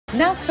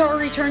NASCAR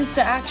returns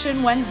to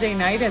action Wednesday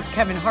night as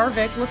Kevin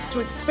Harvick looks to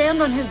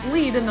expand on his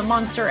lead in the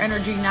Monster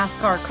Energy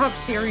NASCAR Cup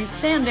Series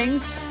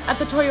standings at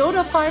the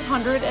Toyota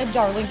 500 at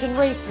Darlington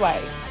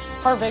Raceway.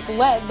 Harvick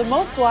led the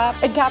most laps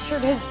and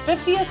captured his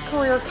 50th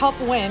career Cup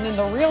win in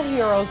the Real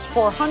Heroes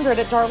 400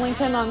 at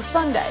Darlington on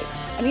Sunday,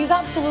 and he's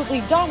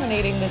absolutely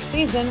dominating this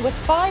season with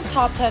 5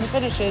 top 10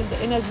 finishes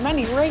in as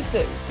many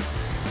races.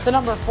 The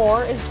number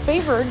 4 is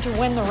favored to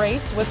win the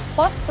race with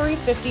plus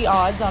 350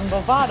 odds on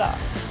Bovada.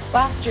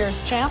 Last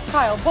year's champ,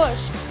 Kyle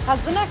Busch,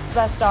 has the next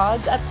best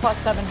odds at plus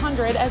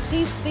 700 as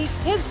he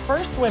seeks his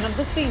first win of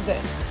the season.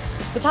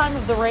 The time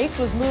of the race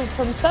was moved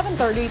from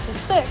 7:30 to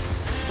 6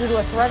 due to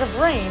a threat of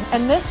rain,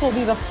 and this will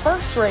be the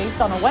first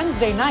race on a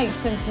Wednesday night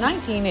since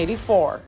 1984.